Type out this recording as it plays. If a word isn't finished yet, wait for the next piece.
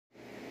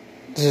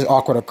This is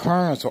Awkward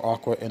Occurrence or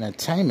Awkward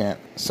Entertainment.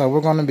 So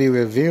we're going to be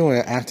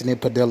reviewing Anthony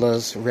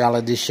Padilla's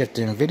reality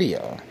shifting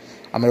video.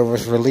 It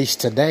was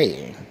released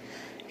today.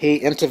 He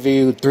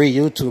interviewed 3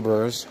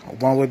 YouTubers.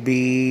 One would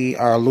be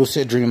our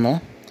Lucid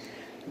Dreamer.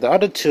 The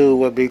other 2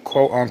 would be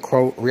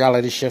quote-unquote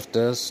reality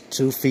shifters,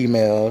 2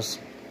 females.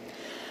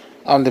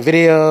 The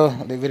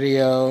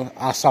video,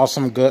 I saw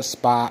some good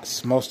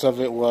spots. Most of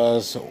it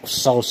was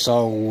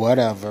so-so,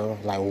 whatever.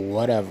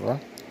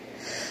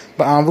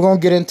 But we're going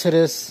to get into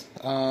this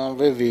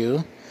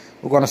review.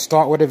 We're going to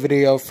start with a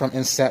video from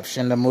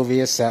Inception, the movie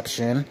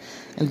Inception,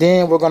 and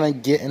then we're going to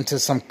get into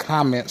some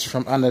comments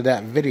from under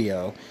that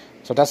video.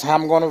 So that's how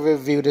I'm going to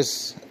review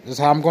this. This is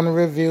how I'm going to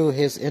review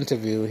his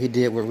interview he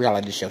did with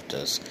reality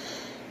shifters.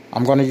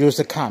 I'm going to use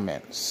the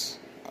comments.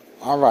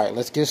 Alright,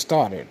 let's get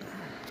started.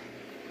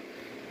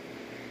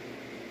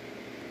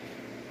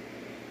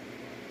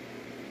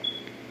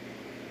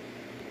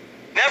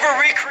 Never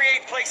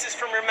recreate places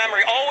from your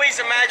memory. Always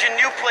imagine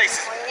new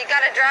places. Well, you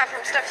gotta draw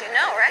from stuff you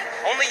know, right?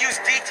 Only use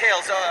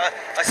details, a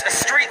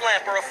street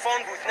lamp or a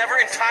phone booth,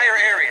 never entire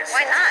areas.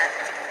 Why not?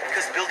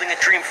 Because building a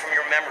dream from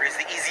your memory is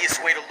the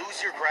easiest way to lose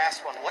your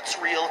grasp on what's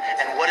real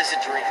and what is a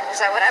dream. Is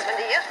that what happened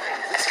to you?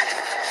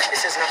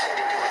 This has nothing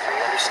to do with me,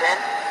 you understand?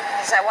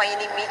 Is that why you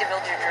need me to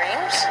build your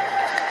dreams?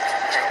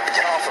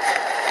 Get off of me.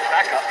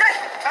 Back up. Hey!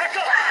 Back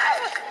up!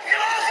 Get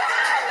off!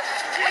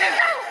 Let me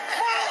go!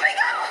 Let me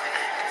go!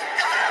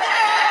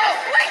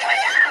 Wake me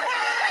up!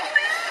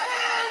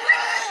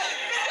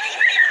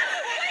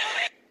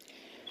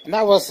 And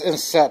that was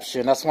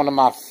Inception. That's one of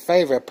my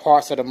favorite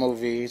parts of the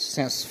movie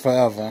since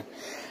forever.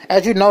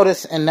 As you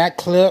notice in that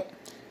clip,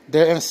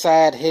 they're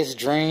inside his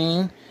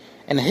dream,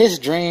 and his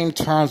dream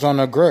turns on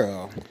a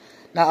girl.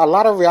 Now, a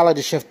lot of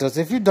reality shifters,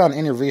 if you've done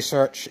any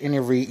research, any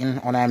reading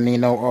on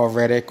Amino or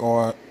Reddit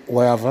or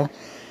wherever,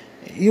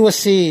 you will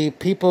see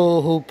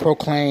people who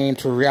proclaim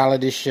to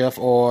reality shift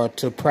or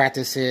to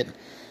practice it,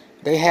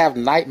 they have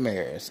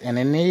nightmares. And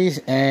in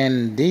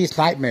these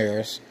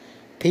nightmares,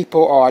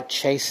 people are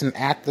chasing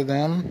after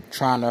them,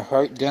 trying to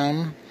hurt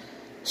them,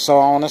 so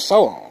on and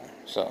so on.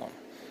 So,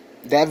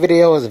 that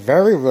video is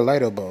very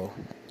relatable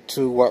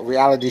to what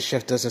reality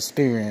shifters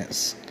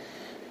experience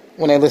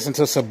when they listen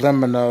to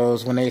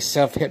subliminals, when they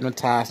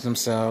self-hypnotize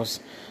themselves,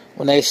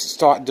 when they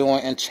start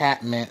doing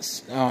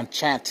enchantments,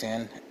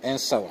 chanting, and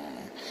so on.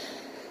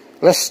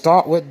 Let's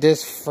start with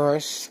this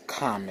first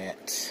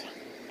comment.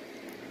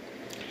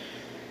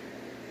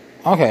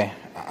 Okay,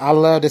 I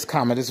love this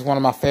comment. This is one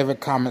of my favorite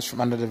comments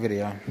from under the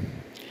video.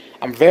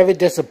 I'm very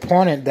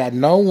disappointed that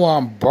no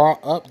one brought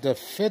up the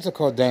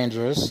physical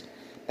dangers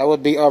that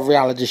would be of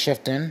reality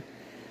shifting.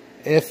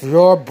 If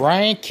your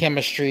brain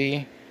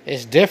chemistry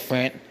is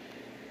different,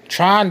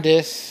 trying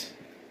this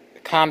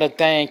kind of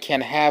thing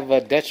can have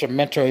a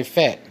detrimental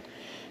effect.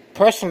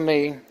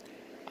 Personally,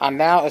 I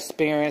now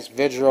experience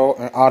visual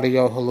and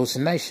audio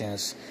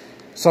hallucinations.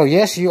 So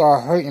yes, you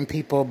are hurting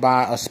people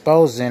by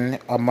exposing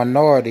a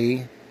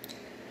minority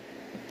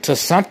to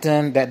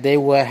something that they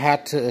will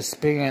have to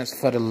experience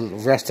for the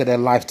rest of their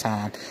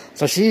lifetime.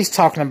 So she's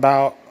talking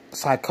about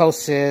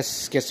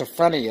psychosis,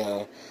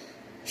 schizophrenia.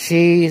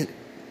 She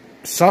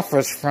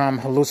suffers from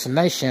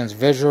hallucinations,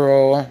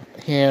 visual,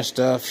 hearing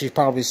stuff. She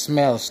probably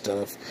smells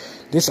stuff.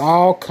 This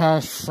all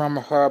comes from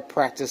her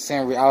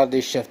practicing reality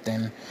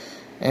shifting.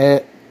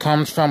 It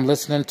comes from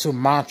listening to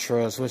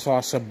mantras, which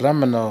are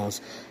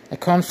subliminals. It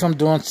comes from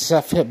doing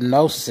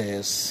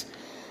self-hypnosis.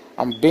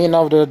 Being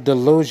over the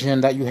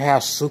delusion that you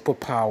have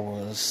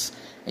superpowers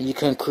and you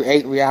can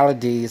create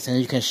realities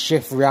and you can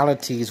shift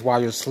realities while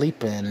you're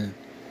sleeping.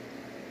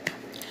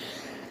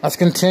 Let's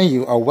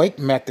continue. Awake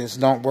methods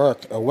don't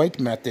work. Awake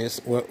methods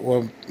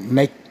will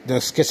make the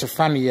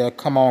schizophrenia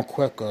come on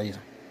quicker.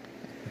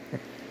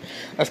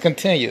 Let's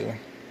continue.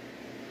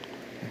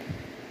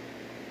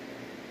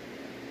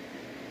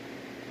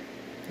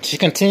 She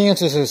continues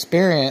to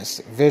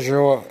experience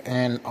visual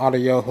and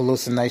audio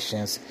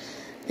hallucinations.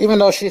 Even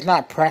though she's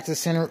not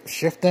practicing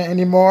shifting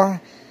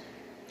anymore,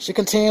 she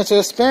continues to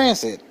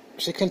experience it.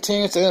 She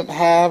continues to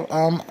have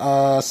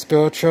a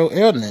spiritual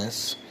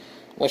illness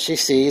where she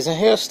sees and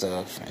hears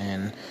stuff.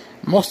 And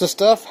most of the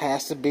stuff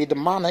has to be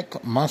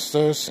demonic,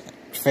 monsters,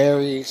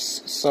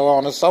 fairies, so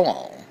on and so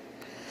on.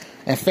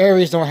 And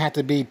fairies don't have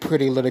to be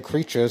pretty little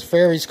creatures.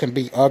 Fairies can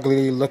be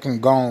ugly looking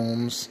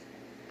gnomes.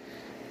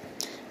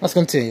 Let's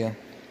continue.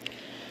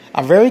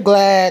 I'm very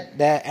glad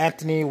that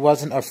Anthony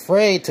wasn't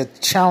afraid to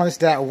challenge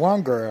that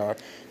one girl.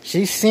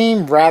 She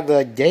seemed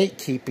rather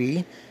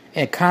gatekeepy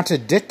and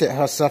contradicted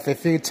herself a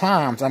few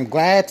times. I'm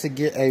glad to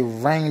get a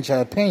range of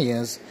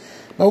opinions,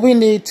 but we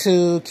need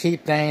to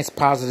keep things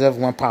positive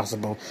when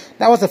possible.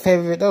 That was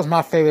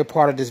my favorite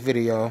part of this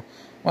video.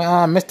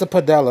 Well, Mr.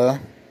 Padilla,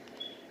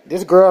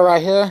 this girl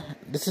right here,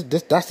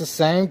 that's the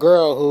same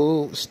girl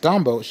who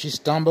stumbled. She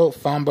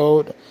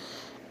fumbled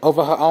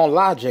over her own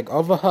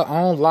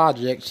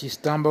logic. She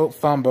stumbled,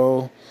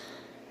 fumbled.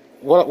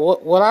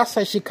 What I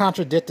say she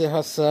contradicted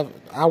herself,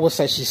 I would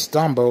say she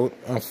stumbled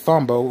and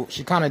fumbled.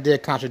 She kind of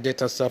did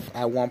contradict herself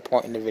at one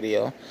point in the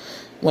video.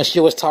 when she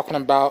was talking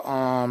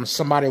about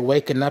somebody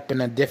waking up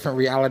in a different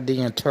reality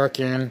and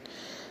twerking,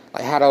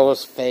 like how that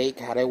was fake,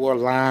 how they were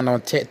lying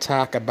on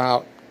TikTok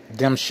about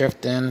them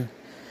shifting.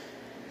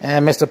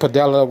 And Mr.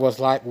 Padilla was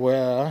like,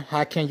 well,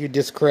 how can you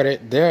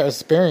discredit their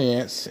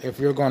experience if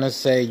you're going to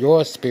say your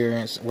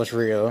experience was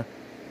real?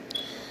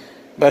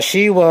 But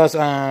she was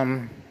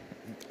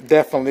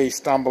definitely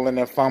stumbling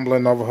and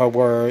fumbling over her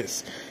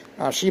words.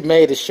 She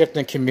made the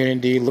shifting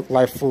community look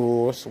like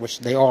fools, which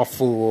they are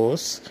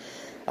fools.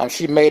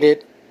 She made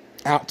it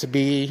out to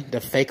be the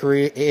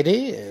fakery it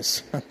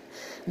is.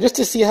 Just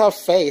to see her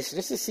face,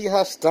 just to see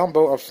her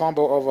stumble or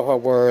fumble over her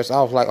words,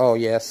 I was like, oh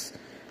yes.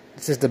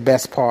 This is the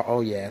best part.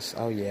 Oh yes,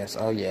 oh yes,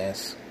 oh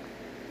yes.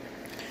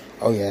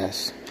 Oh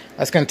yes.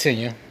 Let's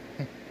continue.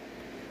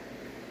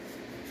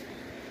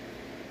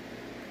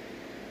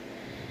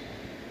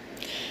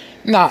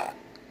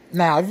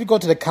 Now, if you go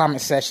to the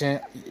comment section,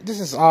 this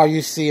is all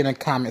you see in the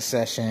comment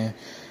section.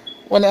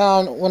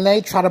 When they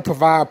try to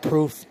provide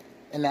proof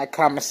in that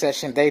comment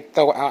section, they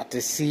throw out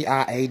the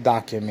CIA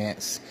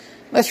documents.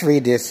 Let's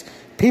read this.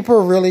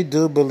 People really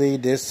do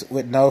believe this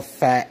with no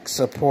facts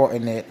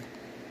supporting it.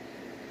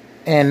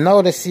 And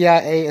no, the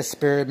CIA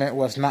experiment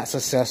was not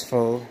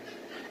successful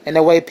in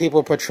the way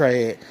people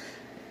portray it.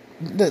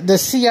 The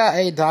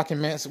CIA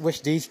documents,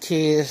 which these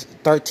kids,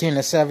 13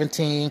 to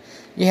 17,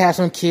 you have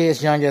some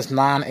kids young as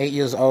 9, 8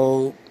 years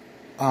old,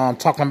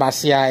 talking about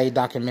CIA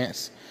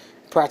documents,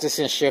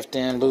 practicing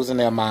shifting, losing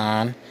their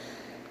mind.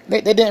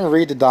 They didn't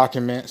read the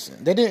documents.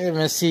 They didn't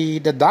even see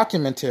the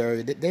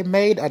documentary. They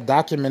made a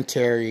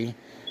documentary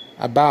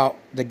about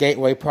the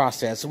gateway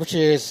process, which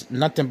is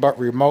nothing but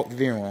remote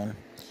viewing.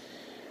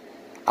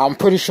 I'm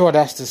pretty sure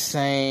that's the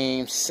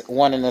same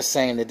one and the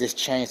same. They just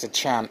changed the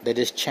channel. They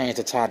just changed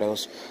the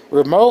titles.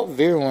 Remote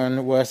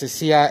viewing was the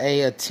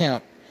CIA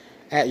attempt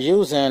at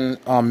using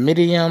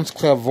mediums,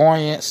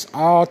 clairvoyants,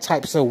 all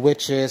types of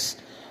witches,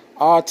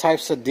 all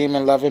types of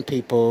demon-loving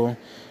people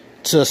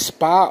to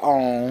spy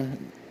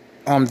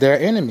on their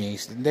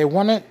enemies. They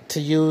wanted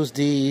to use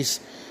these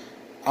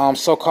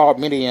so-called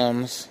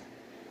mediums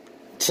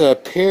to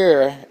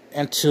appear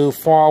into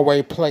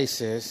faraway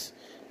places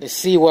to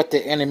see what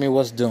the enemy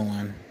was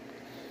doing.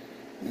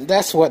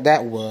 That's what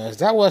that was.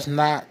 That was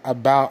not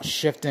about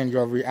shifting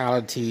your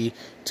reality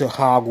to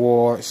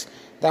Hogwarts.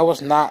 That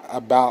was not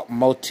about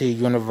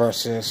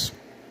multi-universes.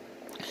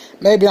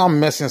 Maybe I'm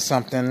missing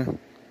something.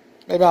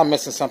 Maybe I'm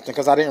missing something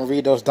because I didn't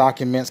read those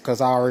documents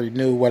because I already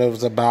knew what it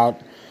was about.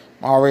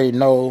 I already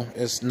know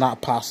it's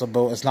not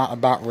possible. It's not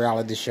about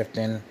reality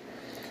shifting.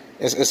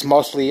 It's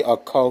mostly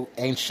occult,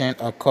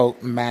 ancient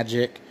occult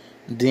magic,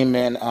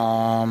 demon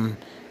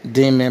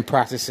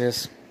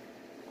practices.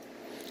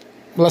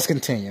 Let's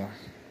continue.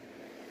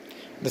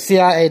 The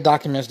CIA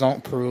documents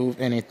don't prove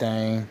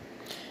anything.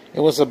 It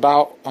was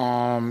about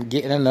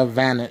getting an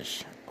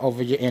advantage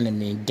over your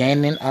enemy,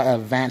 gaining an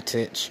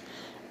advantage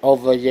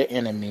over your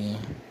enemy.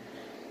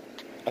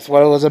 That's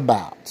what it was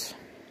about.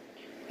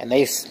 And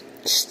they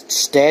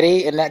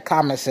steady in that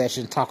comment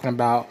section talking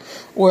about,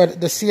 well,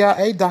 the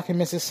CIA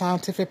documents is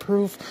scientific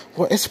proof.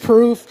 Well, it's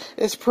proof.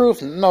 It's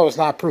proof. No, it's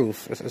not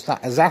proof. It's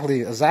not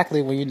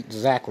exactly when you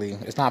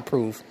it's not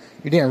proof.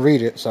 You didn't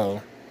read it,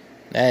 so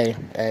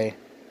hey.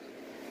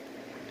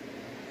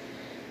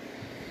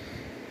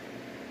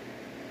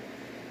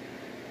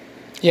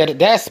 Yeah,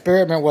 that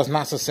experiment was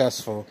not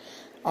successful.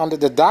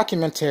 The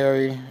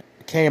documentary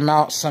came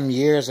out some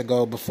years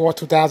ago, before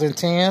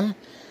 2010.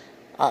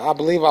 I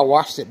believe I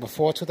watched it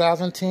before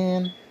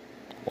 2010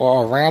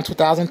 or around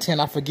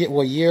 2010. I forget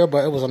what year,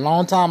 but it was a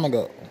long time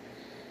ago.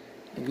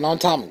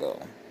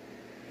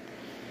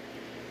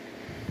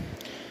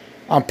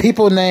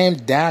 People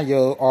named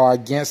Daniel are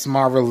against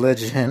my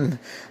religion.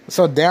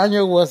 So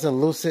Daniel was a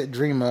lucid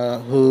dreamer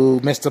who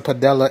Mr.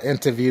 Padilla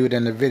interviewed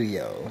in the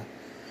video.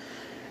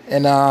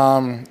 And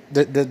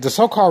the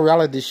so-called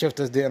reality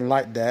shifters didn't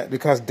like that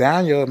because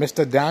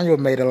Mr. Daniel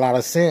made a lot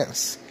of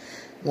sense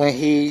when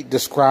he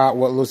described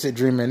what lucid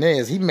dreaming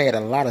is. He made a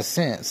lot of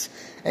sense.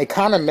 It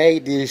kind of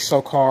made these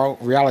so-called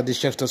reality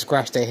shifters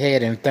scratch their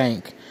head and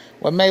think,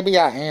 well, maybe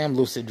I am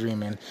lucid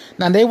dreaming.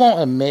 Now, they won't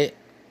admit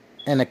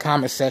in the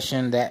comment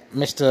section that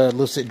Mr.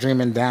 Lucid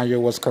Dreaming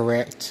Daniel was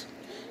correct.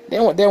 They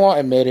won't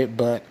admit it,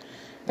 but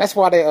that's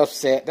why they're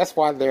upset. That's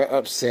why they're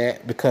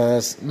upset,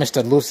 because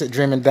Mr. Lucid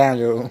Dreaming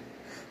Daniel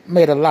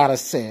made a lot of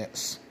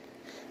sense.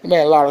 He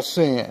made a lot of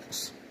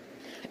sense.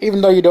 Even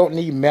though you don't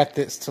need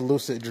methods to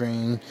lucid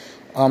dream,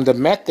 the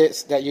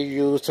methods that you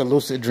use to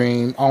lucid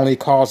dream only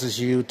causes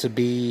you to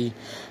be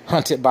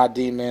hunted by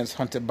demons,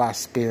 hunted by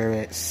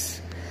spirits.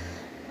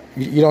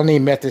 You don't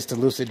need methods to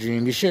lucid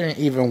dream. You shouldn't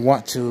even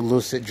want to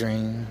lucid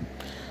dream.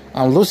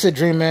 Lucid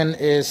dreaming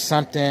is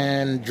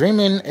something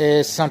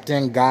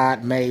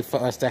God made for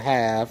us to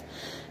have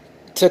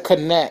to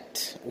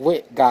connect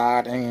with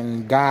God,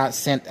 and God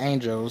sent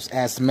angels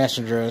as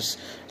messengers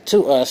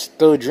to us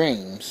through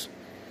dreams.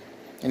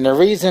 And the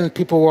reason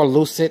people were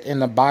lucid in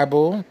the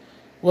Bible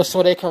was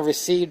so they can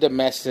receive the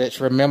message,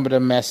 remember the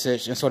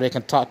message, and so they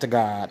can talk to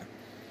God.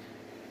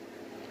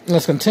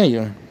 Let's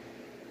continue.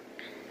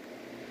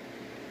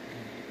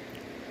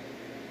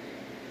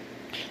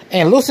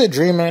 And not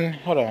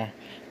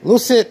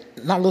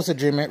lucid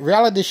dreaming,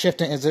 reality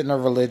shifting isn't a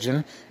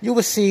religion. You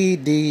will see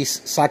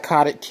these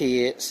psychotic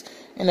kids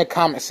in the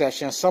comment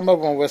section. Some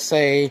of them will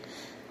say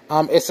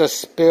it's a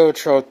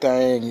spiritual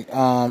thing,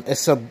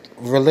 it's a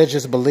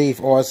religious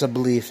belief, or it's a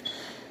belief.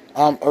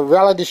 A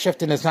reality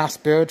shifting is not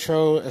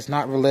spiritual, it's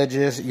not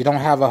religious. You don't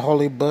have a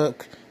holy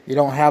book, you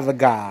don't have a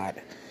God.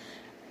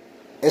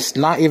 It's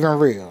not even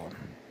real.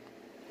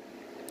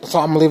 So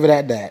I'm going to leave it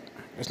at that.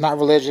 It's not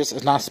religious,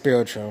 it's not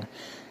spiritual.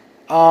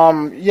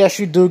 Yes,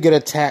 you do get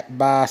attacked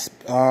by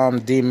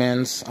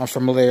demons,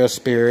 unfamiliar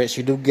spirits.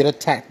 You do get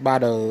attacked by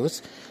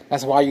those.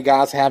 That's why you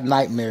guys have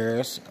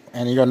nightmares.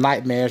 And in your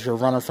nightmares, you're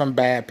running from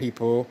bad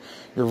people.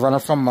 You're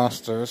running from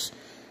monsters.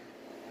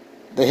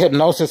 The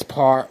hypnosis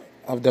part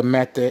of the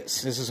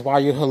methods, this is why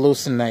you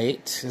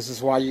hallucinate. This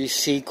is why you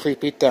see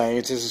creepy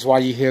things. This is why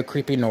you hear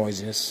creepy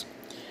noises.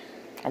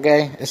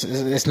 Okay?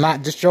 It's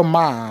not just your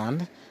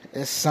mind.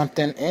 It's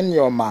something in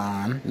your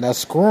mind that's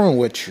screwing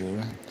with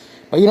you.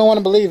 But you don't want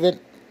to believe it,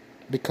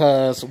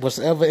 because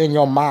whatever in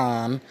your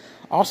mind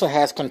also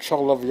has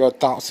control over your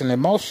thoughts and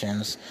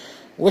emotions,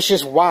 which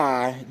is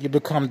why you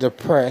become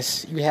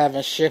depressed. You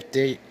haven't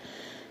shifted,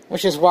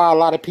 which is why a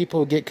lot of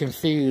people get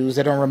confused.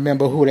 They don't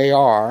remember who they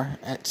are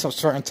at some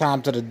certain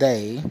times of the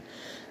day.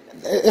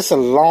 It's a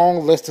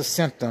long list of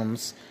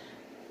symptoms,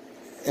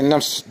 and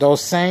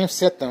those same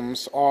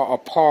symptoms are a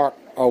part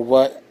of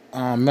what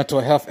mental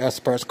health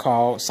experts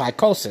call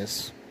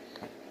psychosis.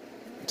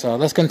 So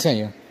let's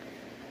continue.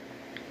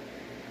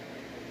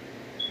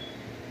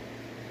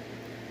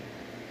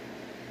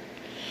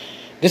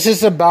 This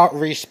is about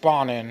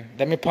respawning.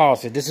 Let me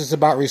pause it. This is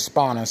about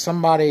respawning.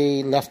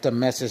 Somebody left a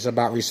message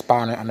about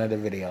respawning under the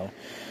video.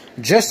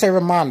 Just a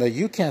reminder,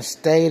 you can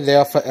stay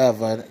there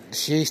forever.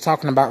 She's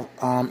talking about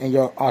in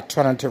your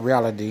alternative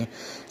reality.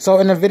 So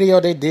in the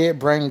video, they did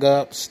bring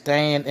up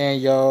staying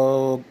in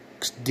your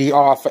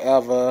DR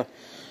forever.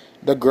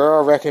 The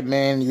girl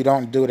recommend you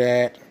don't do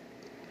that.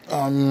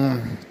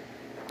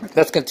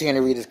 Let's continue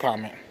to read this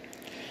comment.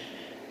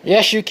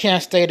 Yes, you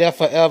can stay there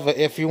forever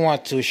if you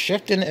want to.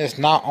 Shifting is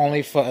not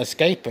only for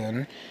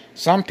escaping.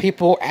 Some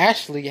people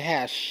actually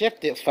have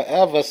shifted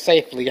forever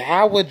safely.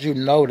 How would you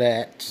know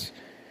that?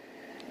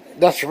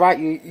 That's right,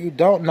 you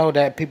don't know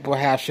that people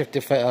have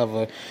shifted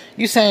forever.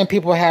 You saying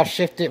people have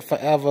shifted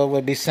forever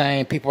would be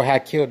saying people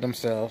have killed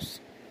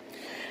themselves.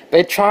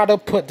 They try to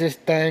put this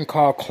thing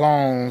called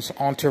clones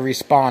onto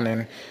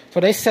respawning. So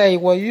they say,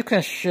 well, you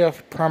can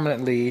shift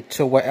permanently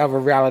to whatever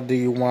reality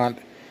you want,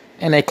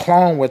 and a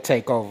clone would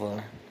take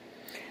over.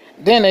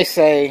 Then they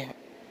say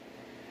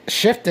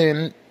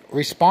shifting,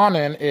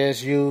 respawning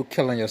is you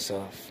killing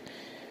yourself.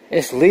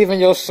 It's leaving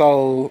your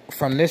soul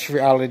from this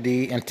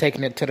reality and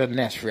taking it to the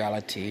next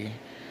reality.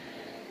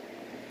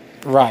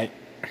 Right.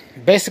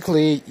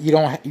 Basically, you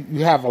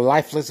have a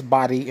lifeless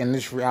body in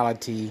this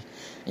reality,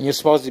 and you're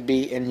supposed to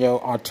be in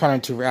your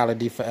alternative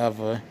reality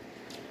forever.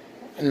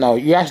 No,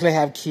 you actually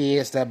have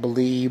kids that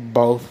believe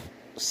both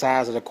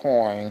sides of the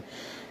coin.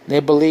 They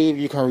believe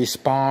you can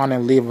respawn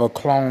and leave a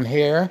clone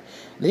here.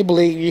 They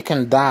believe you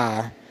can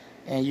die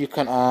and you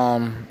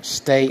can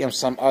stay in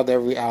some other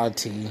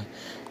reality,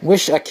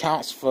 which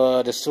accounts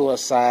for the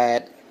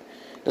suicides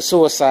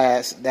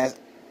that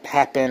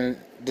happened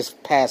this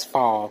past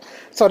fall.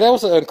 So there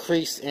was an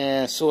increase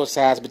in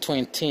suicides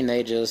between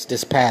teenagers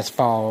this past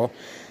fall,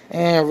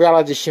 and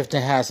reality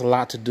shifting has a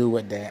lot to do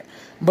with that.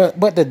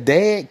 But the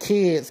dead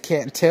kids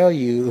can't tell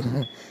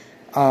you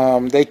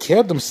they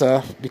killed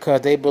themselves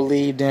because they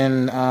believed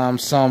in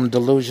some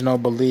delusional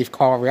belief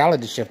called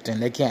reality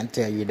shifting. They can't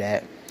tell you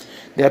that.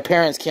 Their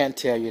parents can't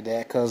tell you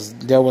that because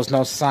there was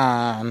no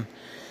sign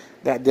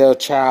that their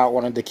child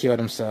wanted to kill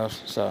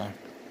themselves. So,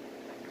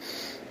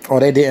 or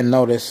they didn't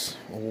notice.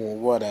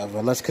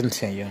 Whatever. Let's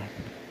continue.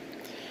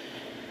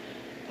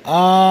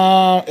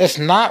 It's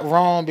not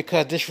wrong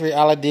because this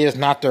reality is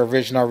not the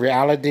original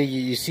reality.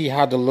 You see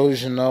how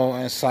delusional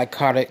and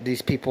psychotic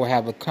these people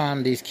have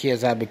become. These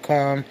kids have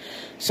become.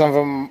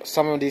 Some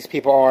of these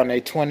people are in their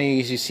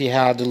 20s. You see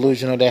how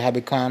delusional they have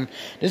become.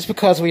 Just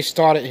because we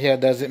started here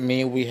doesn't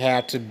mean we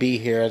have to be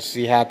here.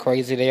 See how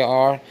crazy they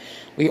are.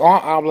 We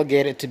aren't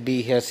obligated to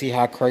be here. See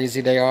how crazy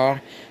they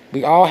are.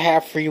 We all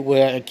have free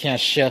will and can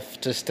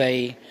shift to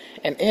stay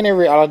in any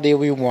reality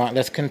we want.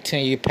 Let's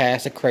continue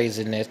past the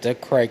craziness, the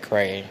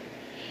cray-cray.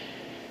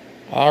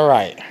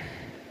 Alright.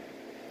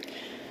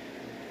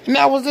 And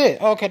that was it.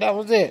 Okay, that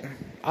was it.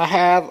 I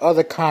have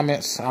other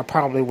comments I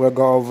probably will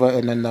go over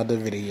in another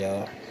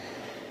video.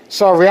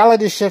 So,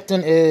 reality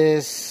shifting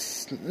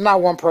is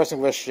not one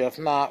person will shift.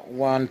 Not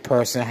one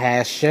person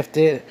has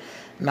shifted.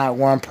 Not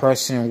one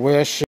person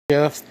will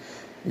shift.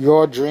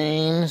 Your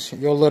dreams,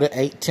 your little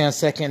 8-10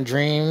 second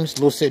dreams,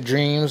 lucid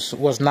dreams,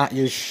 was not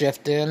you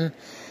shifting.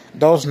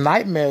 Those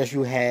nightmares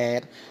you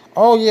had,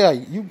 oh yeah,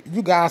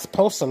 you guys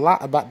post a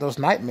lot about those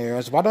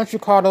nightmares. Why don't you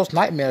call those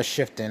nightmares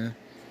shifting?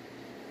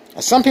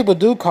 Some people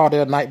do call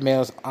their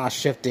nightmares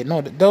shifted.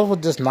 No, those were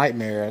just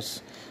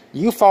nightmares.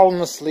 You falling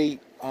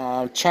asleep,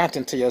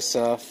 chanting to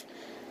yourself,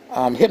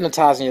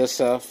 hypnotizing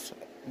yourself,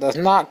 does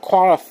not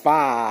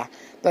qualify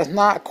does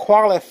not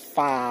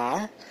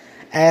qualify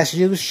as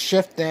you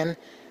shifting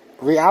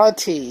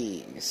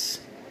realities.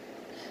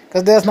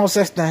 Because there's no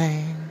such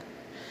thing.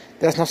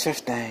 There's no such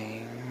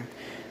thing.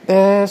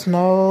 There's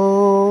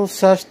no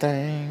such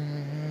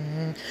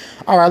thing.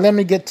 Alright, let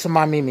me get to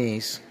my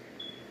memes.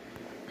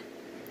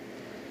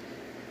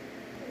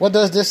 What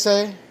does this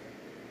say?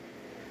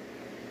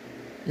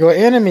 Your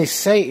enemy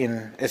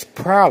Satan is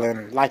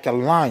prowling like a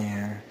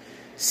lion,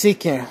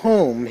 seeking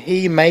whom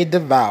he may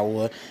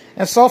devour.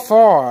 And so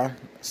far,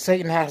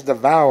 Satan has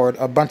devoured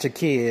a bunch of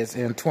kids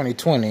in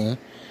 2020.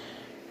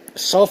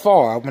 So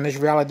far, when this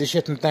reality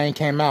shifting thing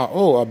came out,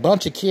 a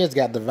bunch of kids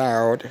got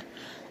devoured.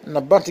 And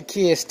a bunch of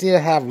kids still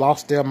have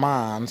lost their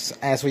minds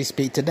as we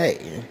speak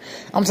today.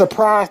 I'm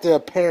surprised their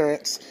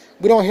parents,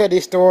 we don't hear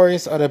these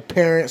stories of the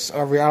parents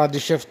of reality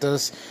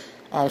shifters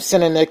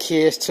sending their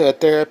kids to a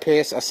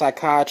therapist, a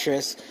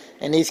psychiatrist,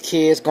 and these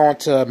kids going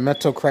to a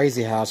mental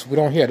crazy house. We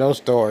don't hear those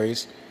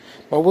stories.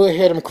 But we'll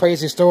hear them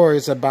crazy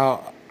stories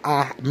about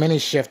I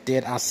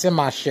mini-shifted, I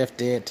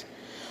semi-shifted,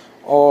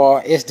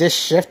 or is this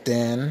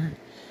shifting?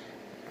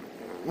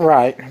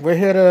 Right. We're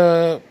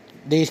here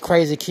these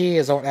crazy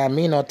kids on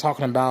Amino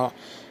talking about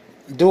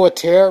do a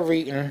tarot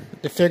reading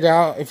to figure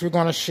out if you're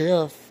going to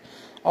shift.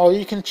 Or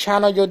you can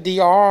channel your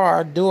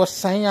DR, do a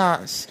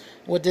seance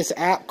with this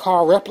app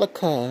called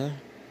Replica.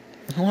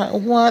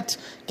 What?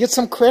 Get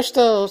some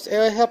crystals.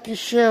 It'll help you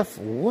shift.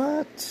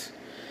 What?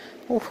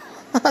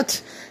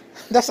 What?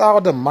 That's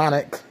all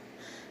demonic,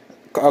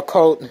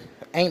 occult,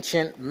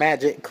 ancient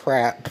magic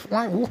crap.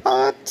 Like,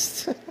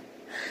 what?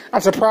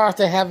 I'm surprised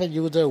they haven't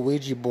used a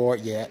Ouija board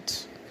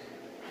yet.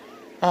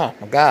 Oh,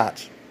 my God.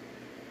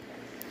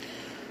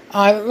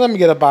 Alright, let me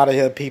get up out of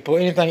here, people.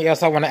 Anything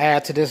else I want to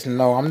add to this?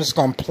 No, I'm just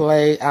going to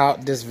play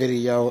out this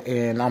video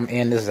and I'm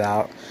end this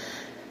out.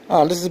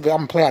 I'm going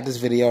to play out this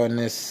video and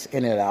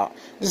end it out.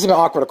 This has been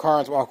Awkward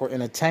Occurrence, Awkward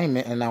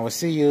Entertainment, and I will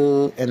see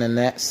you in the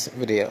next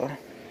video.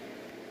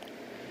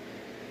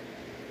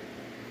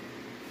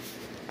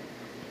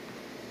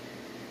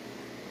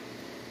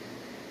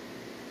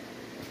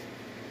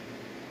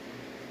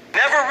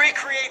 Never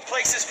recreate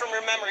places from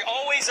your memory.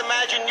 Always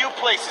imagine new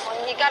places.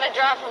 Well, you gotta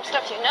draw from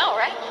stuff you know,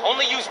 right?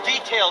 Only use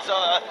details,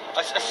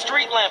 a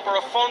street lamp or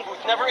a phone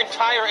booth, never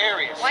entire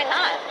areas. Why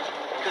not?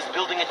 Because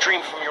building a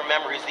dream from your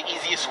memory is the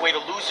easiest way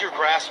to lose your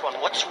grasp on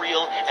what's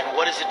real and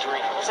what is a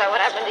dream. Is that what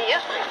happened to you?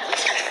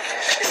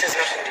 This has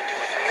nothing to do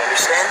with me, you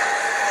understand?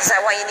 Is that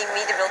why you need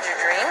me to build your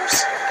dreams?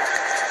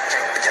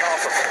 Get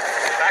off of me.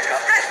 Back up.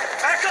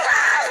 Back up!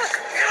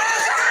 Get off!